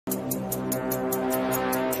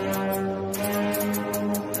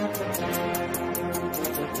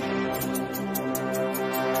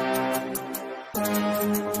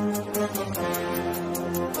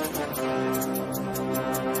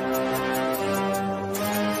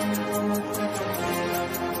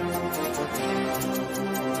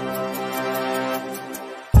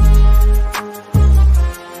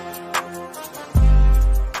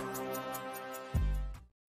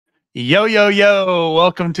Yo, yo, yo.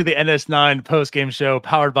 Welcome to the NS9 Postgame Show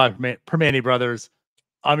powered by Primanti Brothers.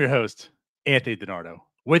 I'm your host, Anthony DiNardo.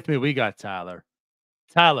 With me, we got Tyler.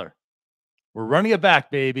 Tyler, we're running it back,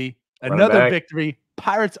 baby. Another victory.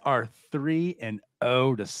 Pirates are 3-0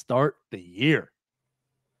 to start the year.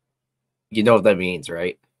 You know what that means,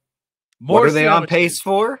 right? More what are they on pace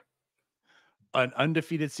for? An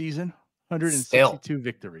undefeated season. 162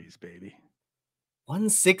 victories, baby.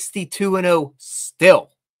 162-0 still.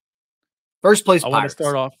 First place Pirates.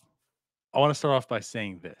 I want to start off by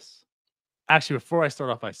saying this. Actually, before I start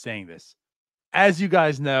off by saying this, as you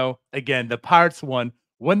guys know, again, the Pirates won.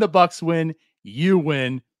 When the Bucks win, you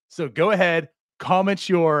win. So go ahead, comment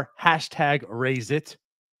your hashtag raise it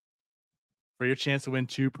for your chance to win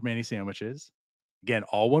 2 Primanti sandwiches. Again,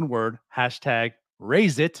 all one word, hashtag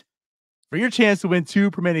raise it for your chance to win 2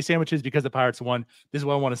 Primanti sandwiches because the Pirates won. This is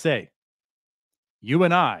what I want to say. You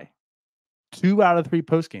and I, 2 out of 3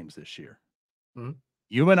 post games this year. Mm-hmm.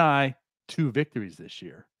 You and I, 2 victories this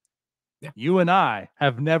year. Yeah. You and I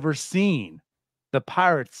have never seen the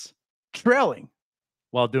Pirates trailing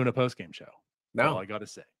while doing a post-game show. No. That's all I got to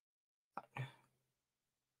say.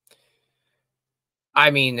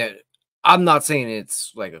 I mean, I'm not saying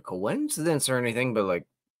it's like a coincidence or anything, but like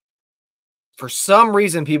for some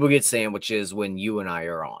reason, people get sandwiches when you and I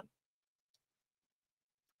are on.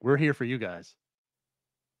 We're here for you guys.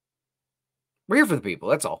 We're here for the people.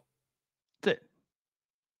 That's all. That's it.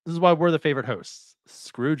 This is why we're the favorite hosts.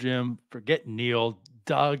 Screw Jim. Forget Neil.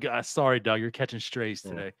 Doug. Sorry, Doug. You're catching strays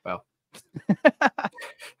today. Well,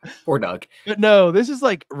 poor Doug. But no, this is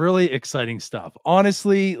like really exciting stuff.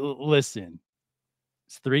 Honestly, listen.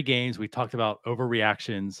 It's 3 games. We talked about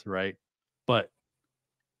overreactions, right? But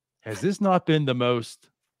has this not been the most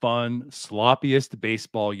fun, sloppiest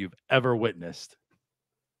baseball you've ever witnessed?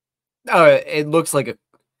 It looks like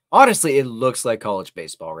honestly, it looks like college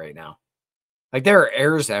baseball right now. Like there are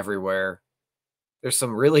errors everywhere. There's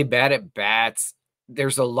some really bad at bats.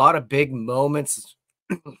 There's a lot of big moments.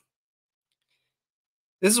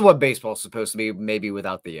 This is what baseball's supposed to be, maybe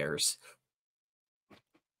without the errors.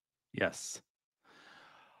 Yes.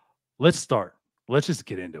 Let's start. Let's just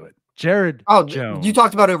get into it. Jared Jones. You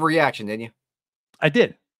talked about overreaction, didn't you? I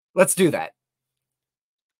did. Let's do that.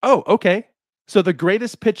 Oh, okay. So the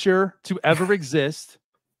greatest pitcher to ever exist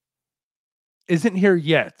isn't here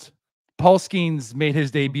yet. Paul Skeens made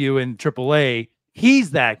his debut in AAA.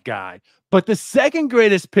 He's that guy. But the second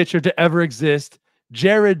greatest pitcher to ever exist,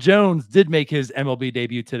 Jared Jones, did make his MLB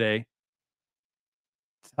debut today.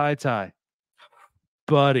 Ty.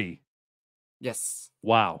 Buddy. Yes.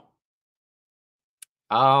 Wow.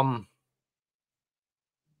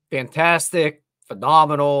 Fantastic,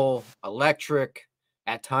 phenomenal, electric,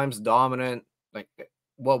 at times dominant. Like,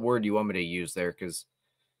 what word do you want me to use there? Because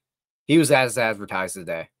he was as advertised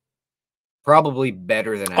today. Probably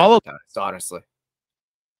better than advertised, honestly.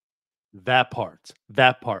 That part.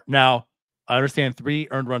 Now, I understand 3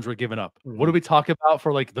 earned runs were given up. Mm-hmm. What do we talk about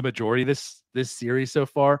for like the majority of this series so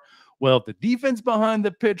far? Well, the defense behind the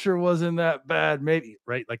pitcher wasn't that bad, maybe,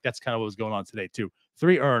 right? Like that's kind of what was going on today too.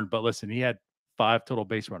 3 earned, but listen, he had 5 total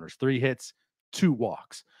base runners, 3 hits, 2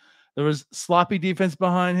 walks. There was sloppy defense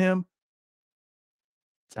behind him.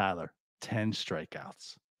 Tyler, 10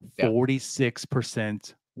 strikeouts,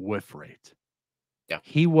 46% whiff rate. Yeah.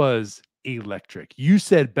 He was electric. You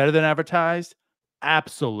said better than advertised?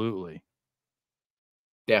 Absolutely.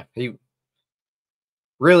 Yeah, I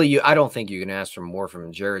don't think you can ask for more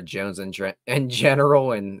from Jared Jones in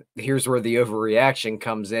general, and here's where the overreaction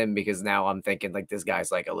comes in because now I'm thinking like this guy's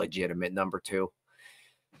like a legitimate number 2.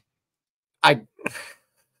 A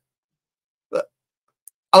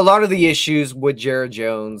lot of the issues with Jared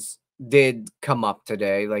Jones did come up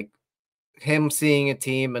today, like him seeing a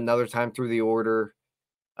team another time through the order,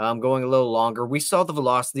 going a little longer. We saw the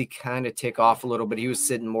velocity kind of tick off a little bit. He was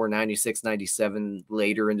sitting more 96, 97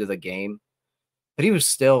 later into the game, but he was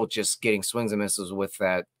still just getting swings and misses with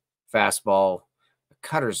that fastball. The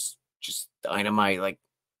cutter's just dynamite. Like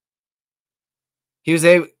he was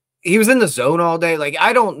in the zone all day. Like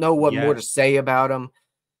I don't know what more to say about him.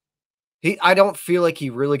 I don't feel like he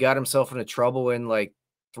really got himself into trouble in like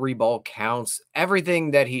 3-ball counts.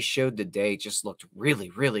 Everything that he showed today just looked really,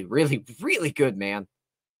 really, really, really good, man.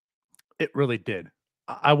 It really did.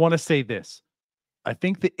 I want to say this. I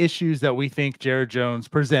think the issues that we think Jared Jones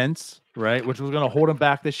presents, right, which was going to hold him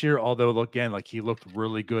back this year, although, again, like he looked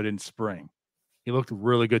really good in spring. He looked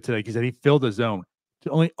really good today because he filled the zone.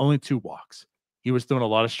 Only 2 walks. He was throwing a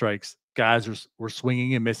lot of strikes. Guys were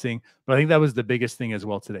swinging and missing. But I think that was the biggest thing as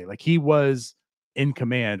well today. Like he was in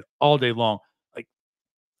command all day long. Like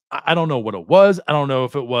I don't know what it was. I don't know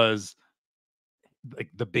if it was like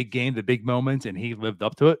the big game, the big moments, and he lived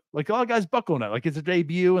up to it. Like a lot of guys buckle on it. Like it's a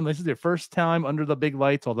debut, and this is their first time under the big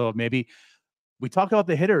lights. Although maybe we talk about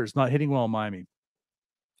the hitters not hitting well in Miami.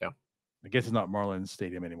 Yeah, I guess it's not Marlins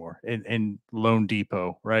Stadium anymore. In Lone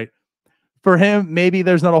Depot, right? For him, maybe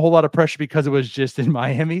there's not a whole lot of pressure because it was just in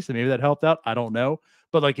Miami, so maybe that helped out. I don't know,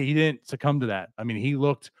 but like he didn't succumb to that. I mean, he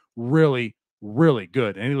looked really, really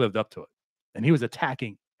good, and he lived up to it, and he was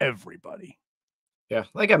attacking everybody. Yeah,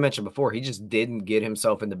 like I mentioned before, he just didn't get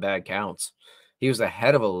himself into bad counts. He was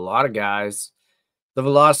ahead of a lot of guys. The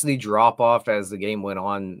velocity drop off as the game went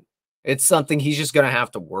on, it's something he's just going to have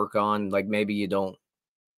to work on. Like maybe you don't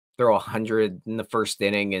throw 100 in the first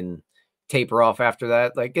inning and taper off after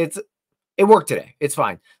that. Like it worked today. It's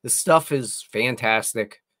fine. The stuff is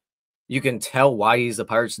fantastic. You can tell why he's the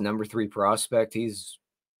Pirates' number 3 prospect. He's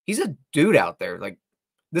a dude out there. Like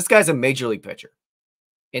this guy's a major league pitcher.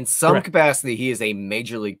 In some capacity, he is a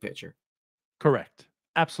major league pitcher. Correct.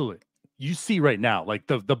 Absolutely. You see right now, like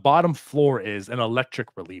the bottom floor is an electric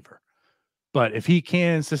reliever. But if he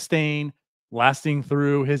can sustain lasting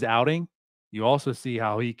through his outing, you also see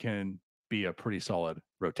how he can be a pretty solid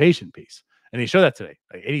rotation piece. And he showed that today.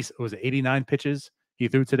 Like 89 pitches he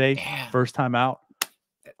threw today, first time out.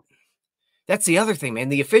 That's the other thing, man.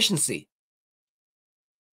 The efficiency.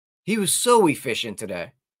 He was so efficient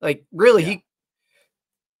today. Like really,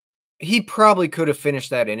 he probably could have finished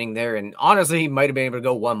that inning there. And honestly, he might have been able to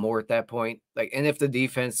go one more at that point. Like, and if the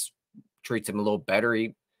defense treats him a little better,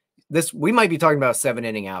 we might be talking about a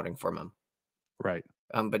 7-inning outing from him. Right.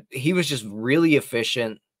 But he was just really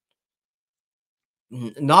efficient.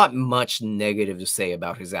 Not much negative to say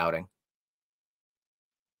about his outing.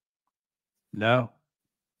 No.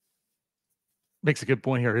 Makes a good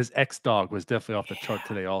point here. His ex-dog was definitely off the chart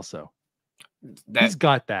today also. He's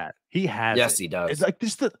got that. He has Yes, it. he does. It's like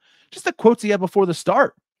just the quotes he had before the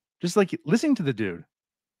start. Just like listening to the dude,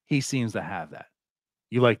 he seems to have that.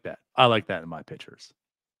 You like that. I like that in my pitchers.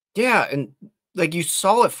 Yeah, and like you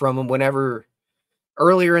saw it from him whenever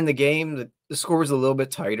earlier in the game, the score was a little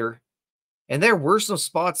bit tighter. And there were some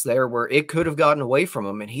spots there where it could have gotten away from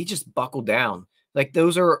him, and he just buckled down. Like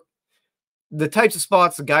those are the types of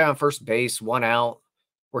spots, the guy on first base, 1 out,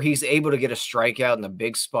 where he's able to get a strikeout in a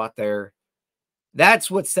big spot there.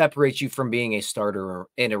 That's what separates you from being a starter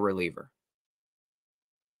and a reliever.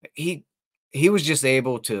 He was just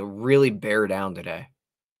able to really bear down today.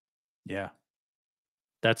 Yeah.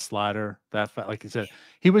 That slider, like you said,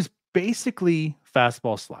 he was basically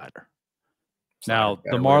fastball slider. Now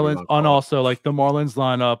the Marlins, and also like the Marlins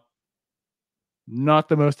lineup, not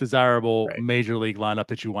the most desirable major league lineup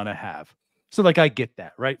that you want to have. So like I get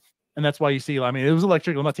that, right? And that's why you see, I mean, it was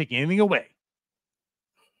electric. I'm not taking anything away.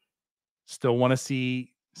 Still want to see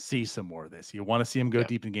some more of this. You want to see him go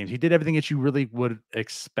deep in games. He did everything that you really would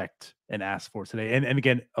expect and ask for today. And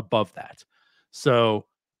again, above that. So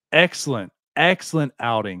excellent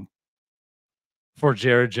outing for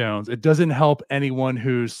Jared Jones. It doesn't help anyone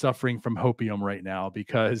who's suffering from hopium right now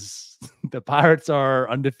because the Pirates are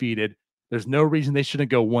undefeated. There's no reason they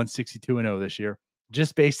shouldn't go 162-0 this year,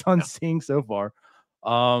 just based on seeing so far.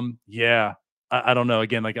 I don't know.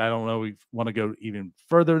 Again, like I don't know. We want to go even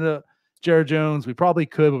further to Jared Jones. We probably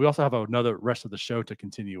could, but we also have another rest of the show to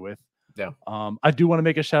continue with. Yeah. I do want to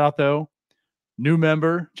make a shout out though. New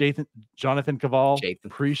member, Jonathan Cavall.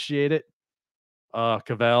 Appreciate it.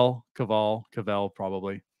 Cavell,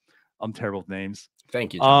 probably. I'm terrible with names.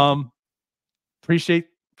 Thank you, Jonathan.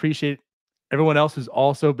 Appreciate everyone else who's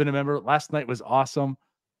also been a member. Last night was awesome.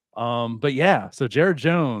 But yeah, so Jared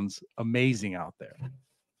Jones, amazing out there.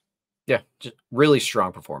 Yeah, just really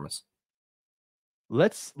strong performance.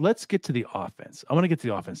 Let's get to the offense. I want to get to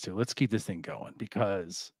the offense too. Let's keep this thing going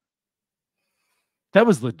because that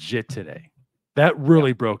was legit today. That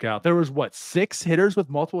really broke out. There was 6 hitters with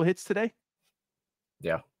multiple hits today?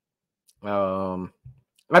 Yeah. I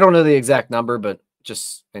don't know the exact number, but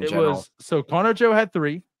just in general. So Connor Joe had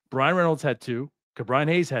 3, Bryan Reynolds had 2, Brian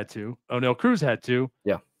Hayes had 2, Oneil Cruz had 2,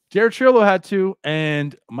 Jared Triolo had 2,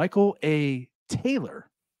 and Michael A. Tyler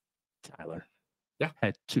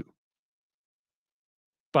had 2.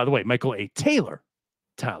 By the way, Michael A.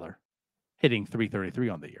 Tyler hitting 333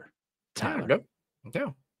 on the year. Tyler.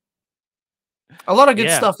 Yeah. A lot of good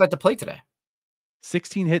stuff at the plate today.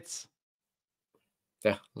 16 hits.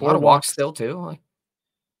 Yeah. A lot of walks still, too.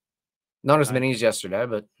 Not as many as yesterday,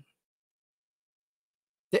 but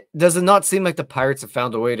does it not seem like the Pirates have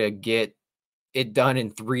found a way to get it done in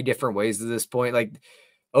 3 different ways at this point? Like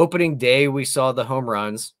opening day, we saw the home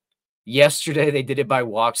runs. Yesterday, they did it by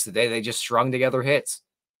walks. Today, they just strung together hits.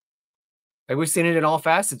 Like we've seen it in all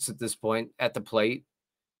facets at this point at the plate.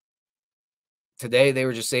 today they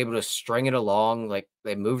were just able to string it along. Like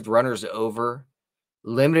they moved runners over,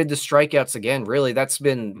 limited the strikeouts again. Really, that's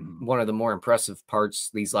been one of the more impressive parts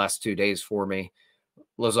these last 2 days for me.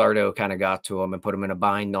 Luzardo kind of got to him and put him in a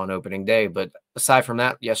bind on opening day. But aside from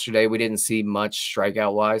that, yesterday we didn't see much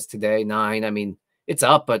strikeout wise. Today, 9. I mean, it's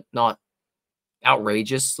up, but not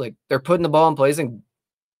outrageous. Like they're putting the ball in place, and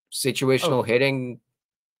situational hitting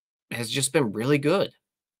has just been really good.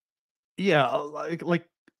 Yeah, like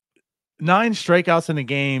 9 strikeouts in a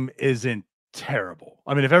game isn't terrible.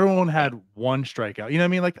 I mean, if everyone had 1 strikeout, you know what I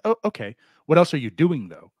mean? Like, oh, okay, what else are you doing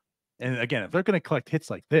though? And again, if they're going to collect hits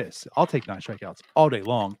like this, I'll take 9 strikeouts all day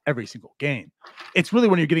long, every single game. It's really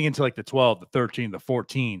when you're getting into like the 12, the 13, the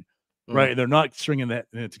 14, right? They're not stringing that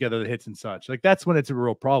together, the hits and such. Like that's when it's a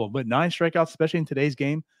real problem. But 9 strikeouts, especially in today's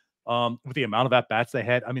game, with the amount of at bats they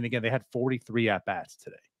had. I mean, again, they had 43 at bats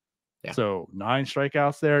today. Yeah. So 9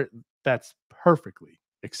 strikeouts there, that's perfectly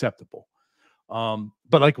acceptable.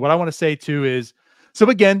 But like what I want to say too is, so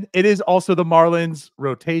again, it is also the Marlins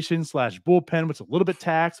rotation / bullpen, which is a little bit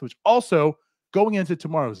taxed, which also going into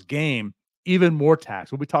tomorrow's game, even more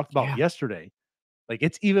taxed. What we talked about yesterday, like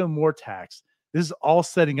it's even more taxed. This is all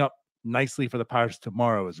setting up nicely for the Pirates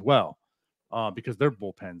tomorrow as well, because their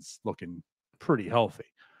bullpen's looking pretty healthy,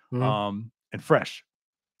 and fresh.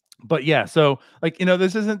 But yeah, so like,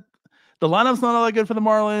 this isn't, the lineup's not all that good for the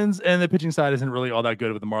Marlins, and the pitching side isn't really all that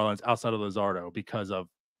good with the Marlins outside of Luzardo because of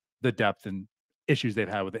the depth and issues they've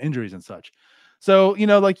had with the injuries and such. So,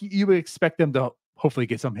 like you would expect them to hopefully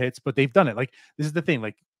get some hits, but they've done it. Like this is the thing,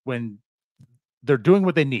 like when they're doing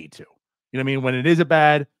what they need to, you know what I mean? When it is a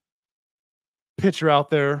bad pitcher out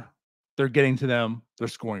there, they're getting to them, they're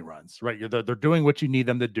scoring runs, right? They're doing what you need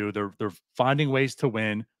them to do. They're finding ways to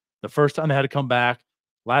win. The first time they had to come back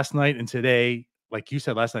last night and today, like you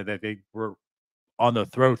said last night, that they were on the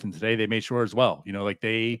throat, and today they made sure as well. Like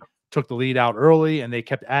they took the lead out early and they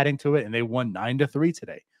kept adding to it, and they won 9-3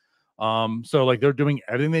 today. So like they're doing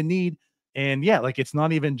everything they need, and yeah, like it's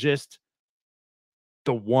not even just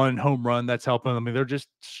the 1 home run that's helping them. I mean, they're just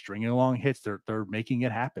stringing along hits. They're making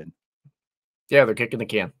it happen. Yeah, they're kicking the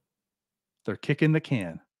can. They're kicking the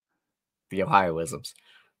can. The Ohioisms.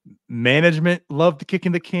 Management loved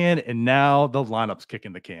kicking the can, and now the lineup's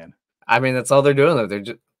kicking the can. I mean, that's all they're doing.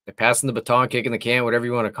 They're passing the baton, kicking the can, whatever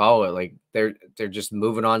you want to call it. Like they're just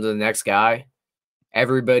moving on to the next guy.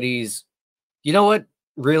 Everybody's, you know what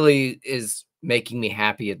really is making me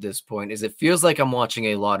happy at this point is it feels like I'm watching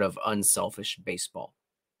a lot of unselfish baseball.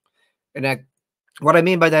 And what I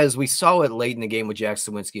mean by that is we saw it late in the game with Jack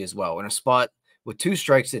Sawinski as well. In a spot with 2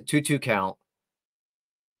 strikes at 2-2 count,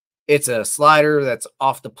 it's a slider that's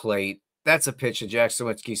off the plate. That's a pitch that Jack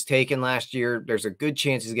Sawinski's taken last year. There's a good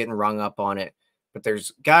chance he's getting rung up on it, but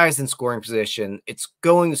there's guys in scoring position. It's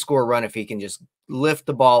going to score a run if he can just lift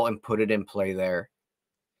the ball and put it in play there.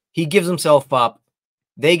 He gives himself up.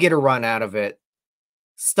 They get a run out of it.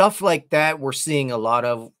 Stuff like that we're seeing a lot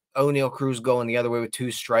of. Oneil Cruz going the other way with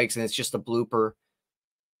 2 strikes, and it's just a blooper.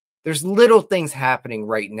 There's little things happening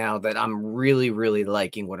right now that I'm really, really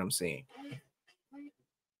liking what I'm seeing.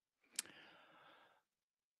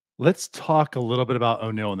 Let's talk a little bit about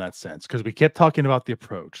Oneil in that sense, because we kept talking about the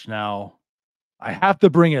approach. Now, I have to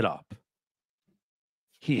bring it up.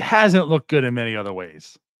 He hasn't looked good in many other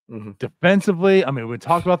ways. Defensively, I mean, we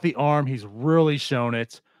talk about the arm. He's really shown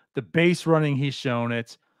it. The base running, he's shown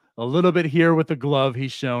it. A little bit here with the glove,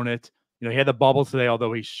 he's shown it. He had the bobble today,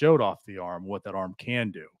 although he showed off the arm, what that arm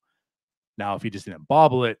can do. Now, if he just didn't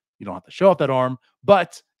bobble it, you don't have to show off that arm.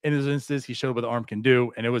 But in his instance, he showed what the arm can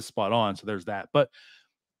do, and it was spot on. So there's that. But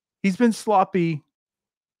he's been sloppy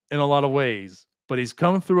in a lot of ways, but he's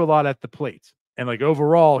come through a lot at the plate. And like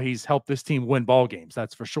overall, he's helped this team win ball games.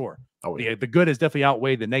 That's for sure. Oh, yeah. The good has definitely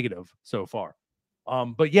outweighed the negative so far.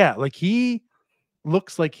 But yeah, like he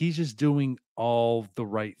looks like he's just doing all the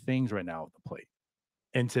right things right now at the plate.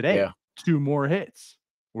 And today, 2 more hits.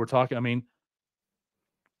 We're talking, I mean,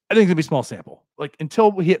 I think it's gonna be small sample. Like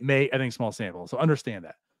until we hit May, I think small sample. So understand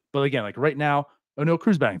that. But again, like right now, Oneil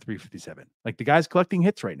Cruz batting 357. Like the guy's collecting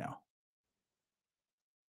hits right now.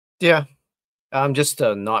 Yeah. Just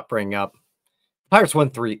to not bring up Pirates won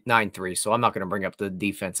 9-3, so I'm not going to bring up the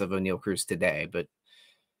defense of Oneil Cruz today, but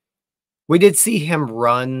we did see him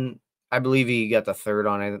run. I believe he got the third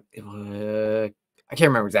on it. I can't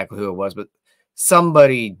remember exactly who it was, but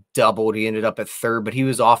somebody doubled. He ended up at third, but he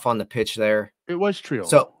was off on the pitch there. It was Triolo,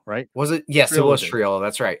 so, right? Was it? Yes, it was Triolo.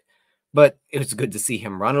 That's right. But it was good to see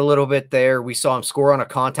him run a little bit there. We saw him score on a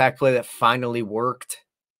contact play that finally worked.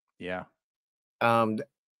 Yeah.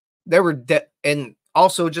 There were and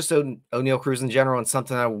also just Oneil Cruz in general, and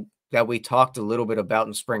something that we talked a little bit about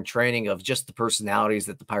in spring training of just the personalities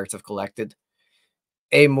that the Pirates have collected.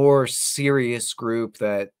 a more serious group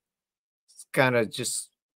that kind of just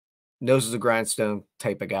noses a grindstone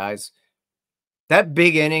type of guys. That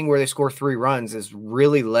big inning where they score 3 runs is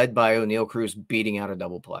really led by Oneil Cruz beating out a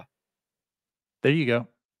double play. There you go.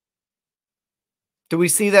 Did we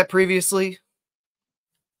see that previously?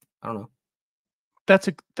 I don't know. That's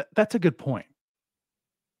a good point.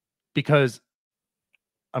 Because,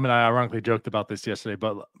 I mean, I ironically joked about this yesterday,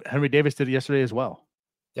 but Henry Davis did it yesterday as well.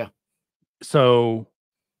 Yeah. So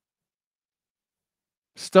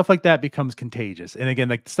stuff like that becomes contagious. And again,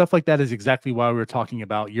 like stuff like that is exactly why we were talking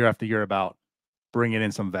about year after year about bringing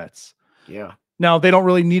in some vets. Yeah. Now, they don't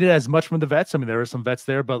really need it as much from the vets. I mean, there are some vets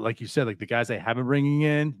there, but like you said, like the guys they have been bringing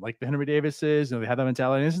in, like the Henry Davises, they have that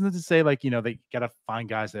mentality. And isn't to say like, they got to find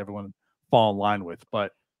guys that everyone fall in line with,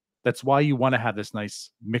 but that's why you want to have this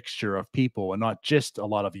nice mixture of people and not just a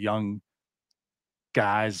lot of young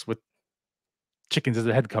guys with chickens as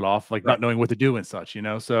a head cut off, like not knowing what to do and such,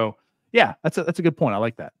 So yeah, that's a good point. I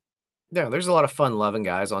like that. Yeah, there's a lot of fun-loving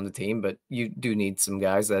guys on the team, but you do need some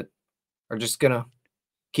guys that are just gonna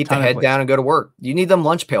keep the head down and go to work. You need them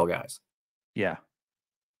lunch pail guys. Yeah.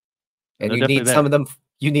 And you need some of them.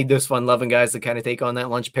 You need those fun-loving guys that kind of take on that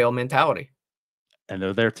lunch pail mentality. And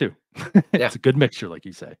they're there too. Yeah. It's a good mixture, like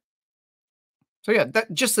you say. So yeah,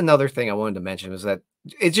 that just another thing I wanted to mention was that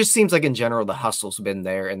it just seems like in general the hustle's been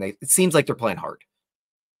there, and it seems like they're playing hard.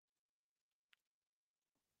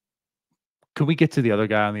 Could we get to the other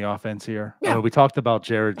guy on the offense here? Yeah. We talked about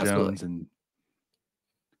Jared Absolutely. Jones and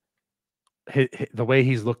the way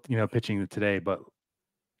he's looked, pitching today, but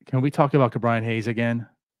can we talk about Bryan Hayes again?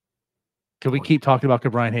 Can we keep talking about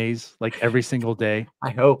Bryan Hayes like every single day? I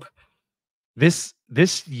hope. This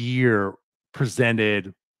year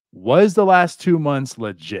presented, was the last 2 months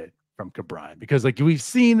legit from Bryan? Because like we've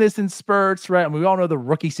seen this in spurts, right? And we all know the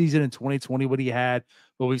rookie season in 2020, what he had,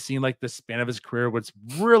 but we've seen like the span of his career, what's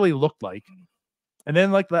really looked like. And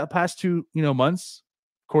then like the past 2, months,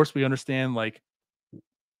 of course, we understand like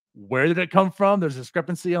where did it come from? There's a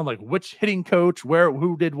discrepancy on like which hitting coach,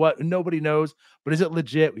 who did what, nobody knows. But is it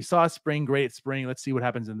legit? We saw spring, great spring. Let's see what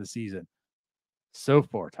happens in the season. So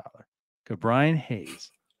far, Tyler, Bryan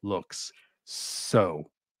Hayes looks so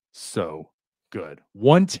good.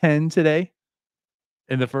 110 today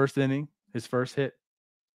in the first inning, his first hit.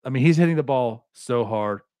 I mean, he's hitting the ball so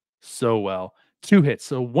hard, so well. 2 hits,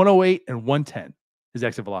 so 108 and 110. His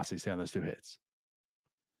exit velocity stay on those 2 hits.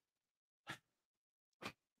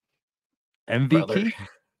 MVP? Brother,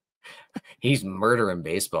 he's murdering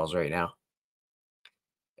baseballs right now.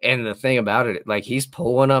 And the thing about it, like he's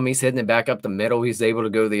pulling them, he's hitting it back up the middle. He's able to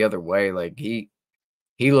go the other way. Like he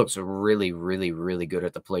looks really, really, really good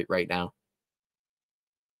at the plate right now.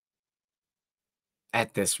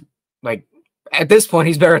 At this point,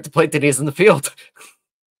 he's better at the plate than he is in the field.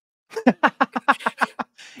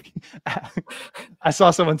 I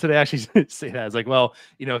saw someone today actually say that. It's like, well,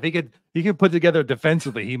 if he could put together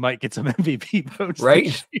defensively, he might get some MVP votes,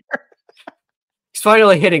 right? He's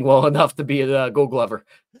finally hitting well enough to be a Gold Glover.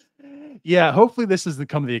 Yeah, hopefully this doesn't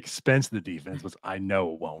come at the expense of the defense, which I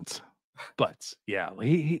know it won't. But yeah,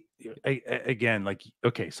 he again, like,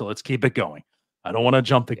 okay, so let's keep it going. I don't want to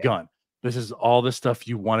jump the gun. This is all the stuff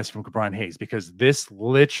you want us from Bryan Hayes, because this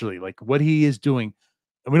literally, like what he is doing,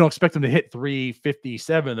 and we don't expect him to hit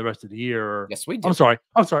 357 the rest of the year. Yes, we do. I'm sorry.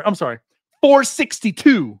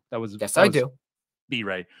 462. That was I do. Be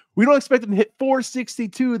right. We don't expect him to hit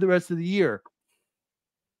 462 the rest of the year.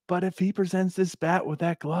 But if he presents this bat with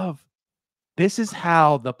that glove, this is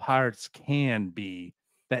how the Pirates can be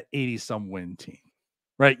that 80-some win team,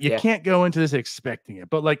 right? You can't go into this expecting it.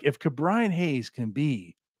 But like if Bryan Hayes can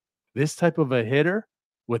be this type of a hitter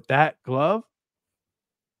with that glove,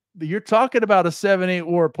 you're talking about a 7-8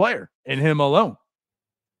 WAR player in him alone.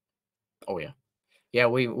 Oh yeah. Yeah,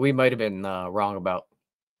 we might have been wrong about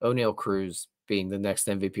Oneil Cruz being the next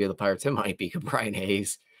MVP of the Pirates. It might be Bryan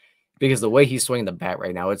Hayes, because the way he's swinging the bat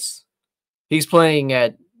right now, he's playing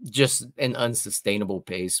at just an unsustainable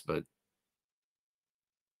pace, but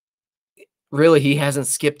really he hasn't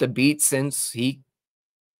skipped a beat since he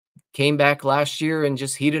came back last year and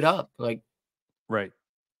just heated up. Like, right.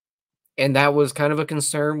 And that was kind of a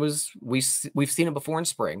concern. We've seen it before in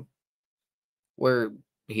spring where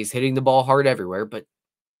he's hitting the ball hard everywhere, but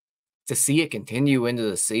to see it continue into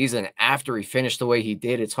the season after he finished the way he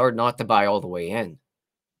did, it's hard not to buy all the way in.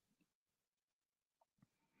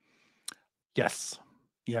 Yes.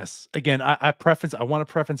 Again, I want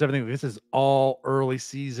to preference everything. This is all early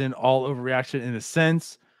season, all overreaction in a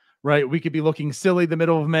sense, right? We could be looking silly the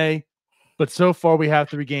middle of May, but so far we have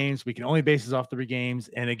 3 games. We can only base this off 3 games.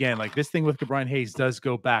 And again, like this thing with Bryan Hayes does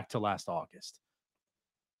go back to last August.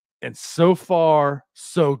 And so far,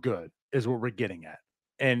 so good is what we're getting at.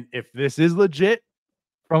 And if this is legit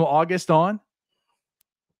from August on,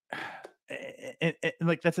 and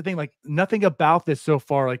like that's the thing, like nothing about this so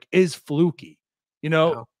far like is fluky.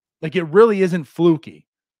 No, Like it really isn't fluky.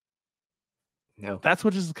 no. That's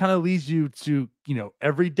what just kind of leads you to,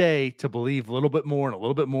 every day to believe a little bit more and a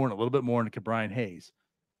little bit more and a little bit more into Brian Hayes.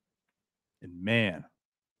 And man,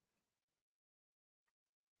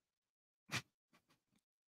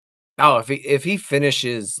 Oh, if he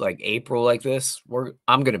finishes like April like this,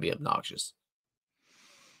 I'm gonna be obnoxious.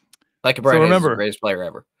 Like so Brian Hayes is the remember, greatest player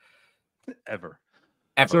ever. ever.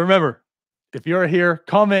 So Ever. remember, if you're here,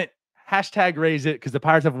 comment hashtag raise it because the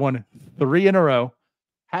Pirates have won 3 in a row.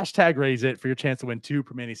 Hashtag raise it for your chance to win 2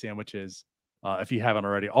 Primanti sandwiches. If you haven't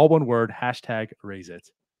already, all one word, hashtag raise it.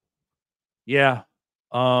 Yeah.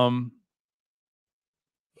 I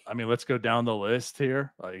mean, let's go down the list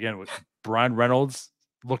here. Again, with Bryan Reynolds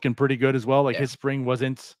looking pretty good as well. Like Yeah. his spring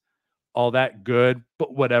wasn't all that good,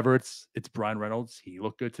 but whatever. It's Bryan Reynolds. He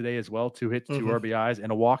looked good today as well. 2 hits, 2 RBIs,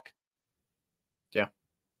 and a walk. Yeah.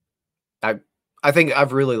 I think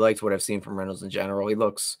I've really liked what I've seen from Reynolds in general. He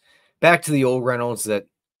looks back to the old Reynolds that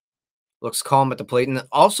looks calm at the plate. And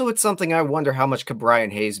also, it's something I wonder how much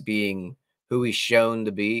Brian Hayes being who he's shown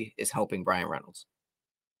to be is helping Bryan Reynolds.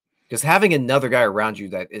 Because having another guy around you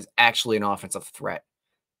that is actually an offensive threat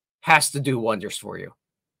has to do wonders for you.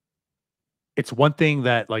 It's one thing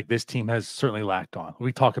that like this team has certainly lacked on.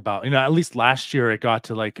 We talk about, at least last year it got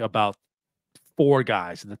to like about 4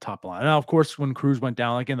 guys in the top line. Now, of course, when Cruz went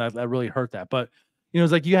down again, that really hurt that. But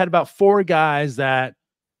it's like you had about 4 guys that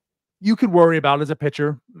you could worry about as a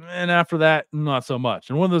pitcher, and after that, not so much.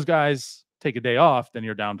 And one of those guys take a day off, then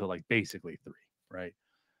you're down to like basically 3, right?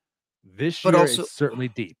 This But year, also, it's certainly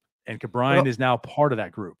deep, and Brian is now part of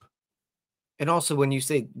that group. And also, when you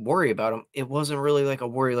say worry about him, it wasn't really like a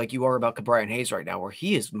worry like you are about Brian Hayes right now, where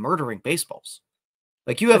he is murdering baseballs.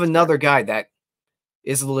 Like you have another guy that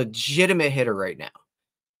is a legitimate hitter right now.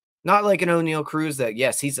 Not like an Oneil Cruz that,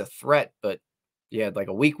 yes, he's a threat, but you had like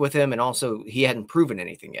a week with him, and also he hadn't proven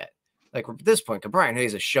anything yet. Like at this point, Brian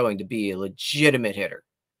Hayes is showing to be a legitimate hitter.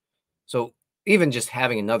 So even just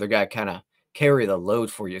having another guy kind of carry the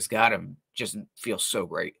load for you has got to just feel so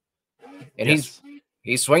great. And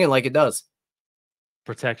he's swinging like it does.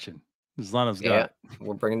 Protection. Zlano's got it.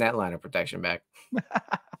 We're bringing that line of protection back.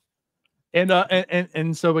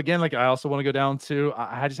 And so again, like I also want to go down to,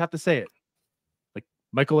 I just have to say it, like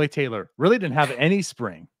Michael A. Taylor really didn't have any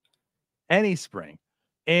spring, and he's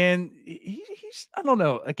I don't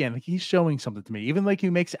know. Again, he's showing something to me. Even like he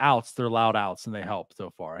makes outs, they're loud outs, and they help so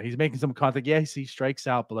far. He's making some contact. Yes, he strikes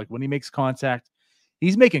out, but like when he makes contact,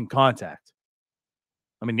 he's making contact.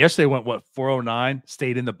 I mean, yesterday went 409,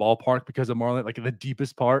 stayed in the ballpark because of Marlin, like the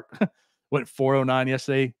deepest part. Went 409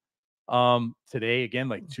 yesterday. Today again,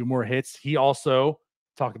 like 2 more hits. He also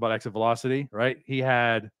talked about exit velocity, right? He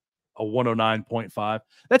had a 109.5.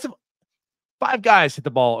 That's 5 guys hit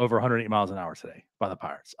the ball over 108 miles an hour today by the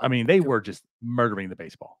Pirates. I mean, they were just murdering the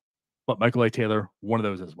baseball. But Michael A. Taylor, one of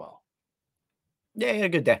those as well. Yeah, he had a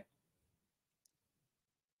good day.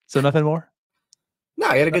 So nothing more?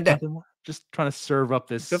 No, he had a good day. Nothing more? Just trying to serve up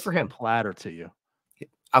this good for him. platter to you.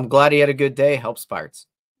 I'm glad he had a good day. Helps Pirates.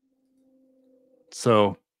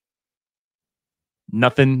 So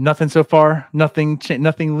nothing so far. Nothing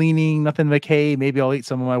leaning. Nothing like, hey, maybe I'll eat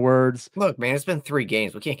some of my words. Look, man, it's been 3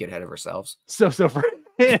 games. We can't get ahead of ourselves. So for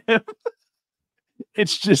him,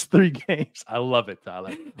 it's just 3 games. I love it,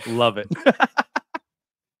 Tyler. Love it.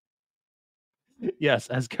 Yes,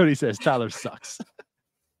 as Cody says, Tyler sucks.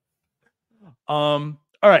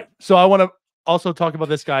 All right. So I want to also talk about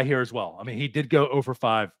this guy here as well. I mean, he did go 0 for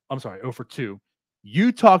 5. I'm sorry, 0 for 2.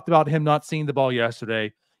 You talked about him not seeing the ball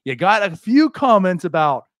yesterday. You got a few comments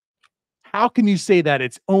about how can you say that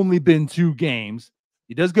it's only been 2 games.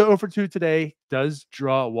 He does go 0 for 2 today, does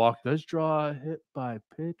draw a walk, does draw a hit by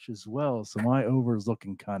pitch as well. So my over is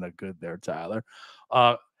looking kind of good there, Tyler.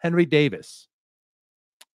 Henry Davis.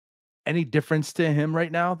 Any difference to him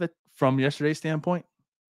right now that from yesterday's standpoint?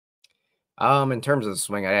 In terms of the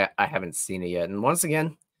swing, I haven't seen it yet. And once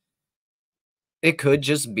again, it could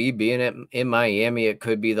just be being in Miami. It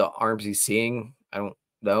could be the arms he's seeing. I don't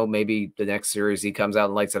know. Maybe the next series he comes out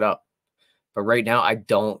and lights it up. But right now, I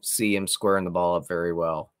don't see him squaring the ball up very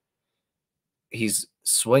well. He's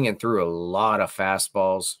swinging through a lot of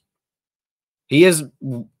fastballs. He is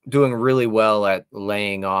doing really well at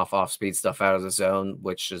laying off-speed stuff out of the zone,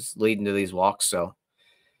 which is leading to these walks. So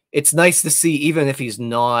it's nice to see, even if he's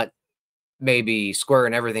not maybe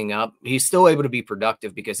squaring everything up, he's still able to be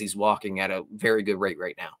productive because he's walking at a very good rate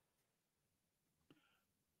right now.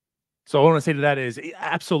 So what I want to say to that is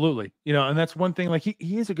absolutely, and that's one thing. Like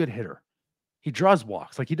he is a good hitter. He draws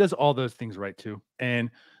walks. Like he does all those things right too. And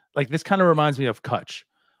like this kind of reminds me of Kutch.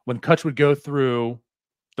 When Kutch would go through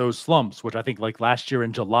those slumps, which I think like last year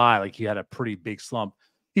in July, like he had a pretty big slump.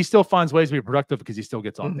 He still finds ways to be productive because he still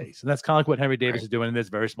gets on base. And that's kind of like what Henry Davis is doing in this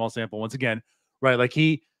very small sample. Once again, right? Like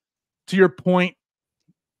to your point,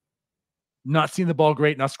 not seeing the ball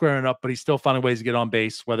great, not squaring up, but he's still finding ways to get on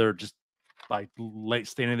base, whether just by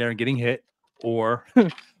standing there and getting hit or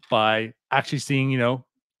by actually seeing,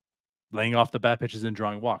 laying off the bad pitches and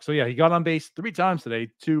drawing walks. So yeah, he got on base 3 times today,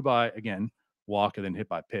 2 by, again, walk and then hit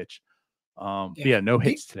by pitch. No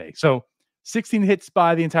hits today. So 16 hits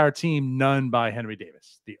by the entire team, none by Henry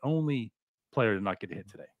Davis, the only player to not get a hit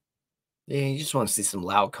today. Yeah, you just want to see some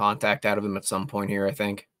loud contact out of him at some point here, I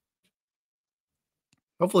think.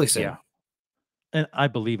 Hopefully soon. Yeah. And I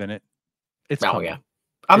believe in it. It's coming. Yeah.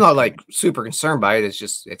 I'm not like super concerned by it.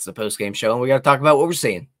 It's the post-game show and we got to talk about what we're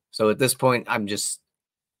seeing. So at this point, I'm just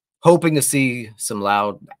hoping to see some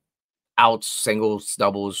loud outs, singles,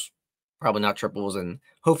 doubles, probably not triples, and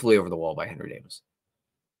hopefully over the wall by Henry Davis.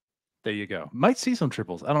 There you go. Might see some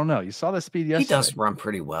triples. I don't know. You saw the speed yesterday. He does run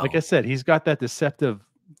pretty well. Like I said, he's got that deceptive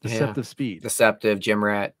speed. Deceptive, gym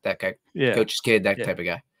rat, that guy. Yeah. Coach's kid, that type of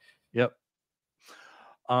guy. Yep.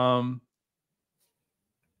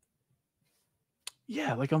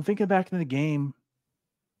 Yeah, like I'm thinking back in the game.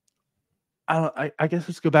 I guess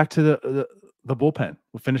let's go back to the bullpen.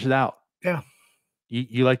 We'll finish it out. Yeah.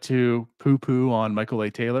 You like to poo-poo on Michael A.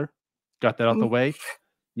 Taylor. Got that out the way.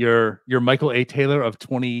 Your Michael A. Taylor of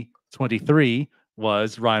 2023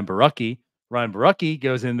 was Ryan Borucki. Ryan Borucki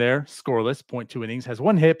goes in there, scoreless, 0.2 innings, has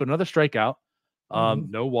 1 hit, but another strikeout.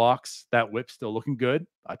 No walks. That whip still looking good.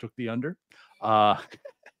 I took the under. But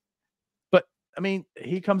I mean,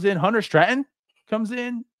 he comes in. Hunter Stratton comes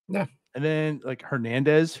in. Yeah. And then like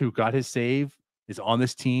Hernandez, who got his save, is on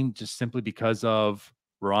this team just simply because of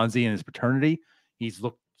Ronzi and his paternity. He's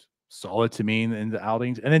looked solid to me in the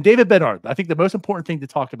outings. And then David Bednar. I think the most important thing to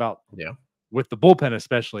talk about with the bullpen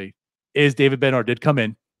especially is David Bednar did come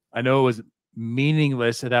in. I know it was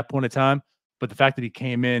meaningless at that point in time, but the fact that he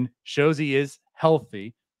came in shows he is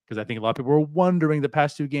healthy, because I think a lot of people were wondering the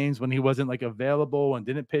past 2 games when he wasn't like available and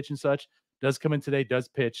didn't pitch and such. Does come in today, does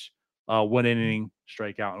pitch 1 inning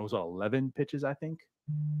strikeout. And it was 11 pitches, I think.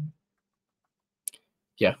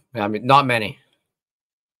 Yeah. I mean, not many.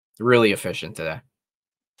 Really efficient today.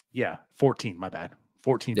 Yeah. 14. My bad.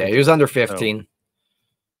 14. Yeah. Pitches. He was under 15. So.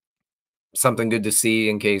 Something good to see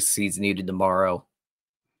in case he's needed tomorrow.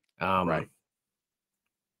 Right.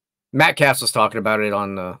 Matt Cass was talking about it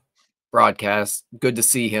on the broadcast. Good to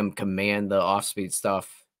see him command the off-speed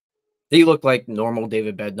stuff. He looked like normal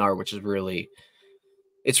David Bednar, which is really...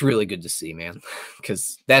 It's really good to see, man,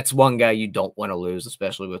 because that's one guy you don't want to lose,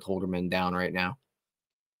 especially with Holderman down right now.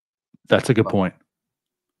 That's a good point.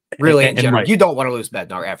 Really, in general, you don't want to lose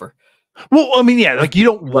Bednar ever. Well, I mean, yeah, like you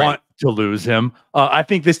don't want to lose him. I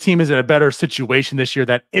think this team is in a better situation this year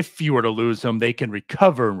that if you were to lose him, they can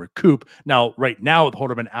recover and recoup. Now, right now with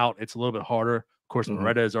Holderman out, it's a little bit harder. Of course,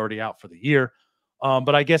 Moretta is already out for the year.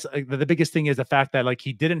 But I guess the biggest thing is the fact that like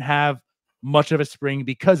he didn't have much of a spring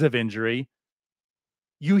because of injury.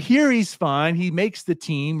 You hear he's fine. He makes the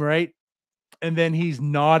team, right? And then he's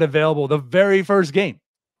not available the very first game.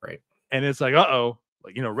 Right. And it's like, uh-oh,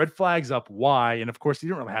 like, red flags up. Why? And of course, he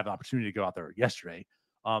didn't really have the opportunity to go out there yesterday.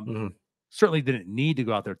 Certainly didn't need to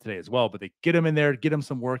go out there today as well, but they get him in there, get him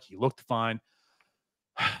some work. He looked fine.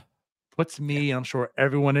 Puts me, and I'm sure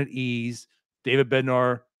everyone at ease. David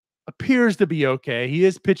Bednar appears to be okay. He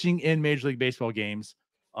is pitching in Major League Baseball games.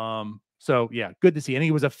 So yeah, good to see. And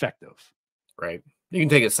he was effective. Right. You can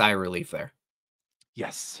take a sigh of relief there.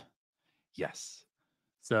 Yes. Yes.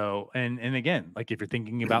 So, and again, like if you're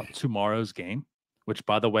thinking about tomorrow's game, which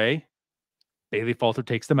by the way, Bailey Falter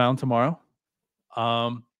takes the mound tomorrow,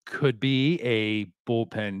 could be a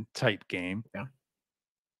bullpen type game. Yeah.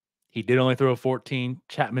 He did only throw a 14.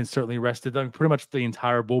 Chapman certainly rested. I mean, pretty much the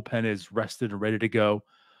entire bullpen is rested and ready to go.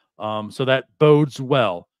 So that bodes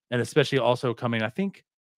well. And especially also coming, I think,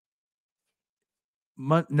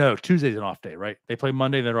 no, Tuesday's an off day, right? They play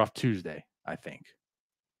Monday, they're off Tuesday, I think.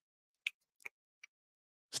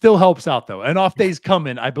 Still helps out though. An off day's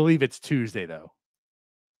coming. I believe it's Tuesday though.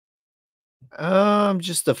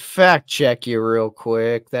 Just to fact check you real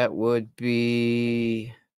quick. That would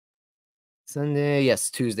be Sunday. Yes,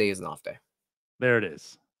 Tuesday is an off day. There it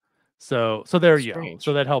is. So there you go.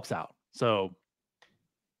 So that helps out. So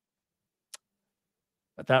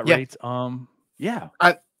at that rate, yeah.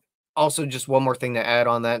 Also, just one more thing to add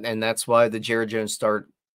on that, and that's why the Jared Jones start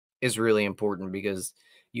is really important, because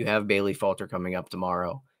you have Bailey Falter coming up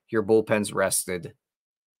tomorrow. Your bullpen's rested.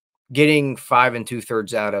 Getting 5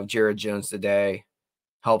 2/3 out of Jared Jones today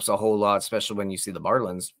helps a whole lot, especially when you see the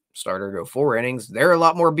Marlins starter go 4 innings. They're a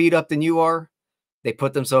lot more beat up than you are. They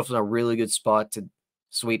put themselves in a really good spot to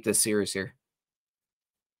sweep this series here.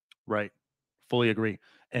 Right. Fully agree.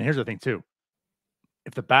 And here's the thing, too.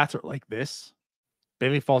 If the bats are like this,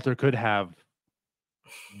 Bailey Falter could have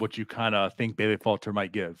what you kind of think Bailey Falter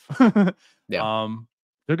might give. Yeah.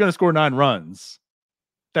 They're going to score 9 runs.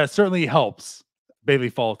 That certainly helps Bailey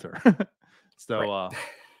Falter. So,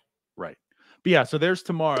 right. But yeah, so there's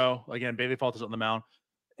tomorrow. Again, Bailey Falter's on the mound.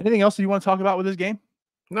 Anything else that you want to talk about with this game?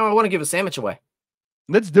 No, I want to give a sandwich away.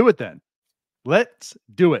 Let's do it then. Let's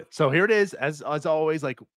do it. So here it is. As always,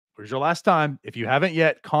 like, here's your last time. If you haven't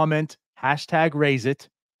yet, comment #RaiseIt.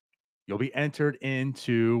 You'll be entered in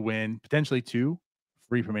to win potentially 2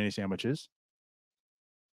 free Primanti sandwiches.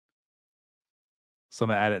 So I'm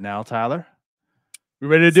going to add it now, Tyler. We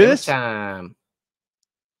ready to do this? Time.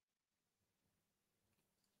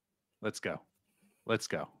 Let's go. Let's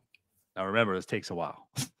go. Now remember, this takes a while.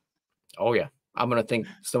 Oh, yeah. I'm going to think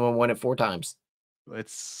someone won it 4 times.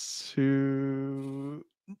 Let's hold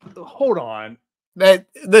on.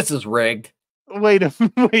 This is rigged. Wait a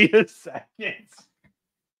second.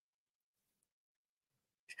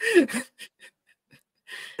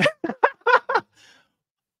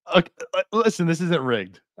 Okay, listen, this isn't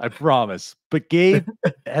rigged. I promise. But Gabe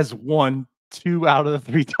has won 2 out of the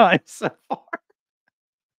 3 times so far.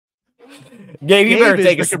 Gabe, you better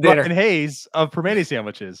take us to dinner. Brian Hayes of Primanti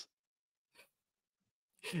sandwiches.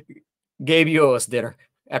 Gabe, you owe us dinner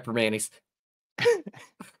at Primanti's.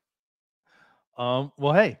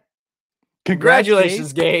 Well, hey.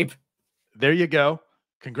 Congratulations, Gabe. There you go.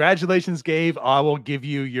 Congratulations, Gabe. I will give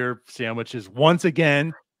you your sandwiches once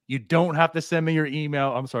again. You don't have to send me your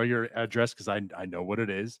email. I'm sorry, your address, because I know what it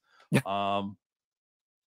is. There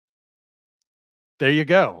you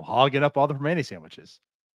go. Hogging up all the Primanti sandwiches.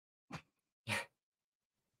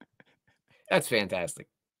 That's fantastic.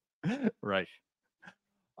 Right.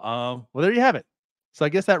 Well, there you have it. So I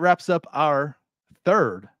guess that wraps up our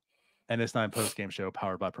 3rd NS9 postgame show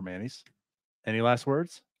powered by Primanti's. Any last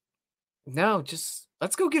words? No, just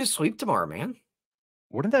let's go get a sweep tomorrow, man.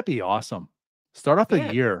 Wouldn't that be awesome? Start off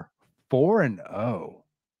the year 4-0.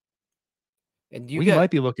 And we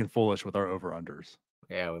might be looking foolish with our over-unders.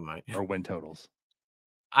 Yeah, we might. Or win totals.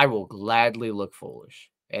 I will gladly look foolish.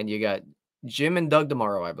 And you got Jim and Doug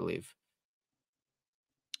tomorrow, I believe.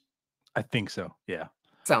 I think so. Yeah.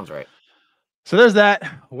 Sounds right. So there's that.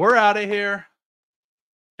 We're out of here.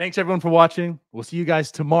 Thanks, everyone, for watching. We'll see you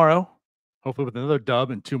guys tomorrow, hopefully with another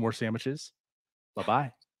dub and 2 more sandwiches.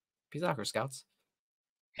 Bye-bye. Peace out, Scouts.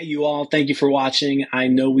 Hey, you all. Thank you for watching. I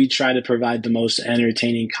know we try to provide the most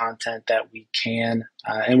entertaining content that we can,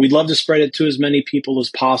 and we'd love to spread it to as many people as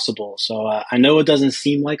possible. So I know it doesn't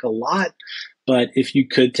seem like a lot, but if you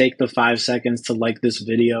could take the 5 seconds to like this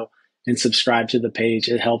video and subscribe to the page,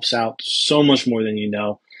 it helps out so much more than you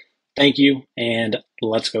know. Thank you, and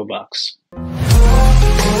let's go Bucks.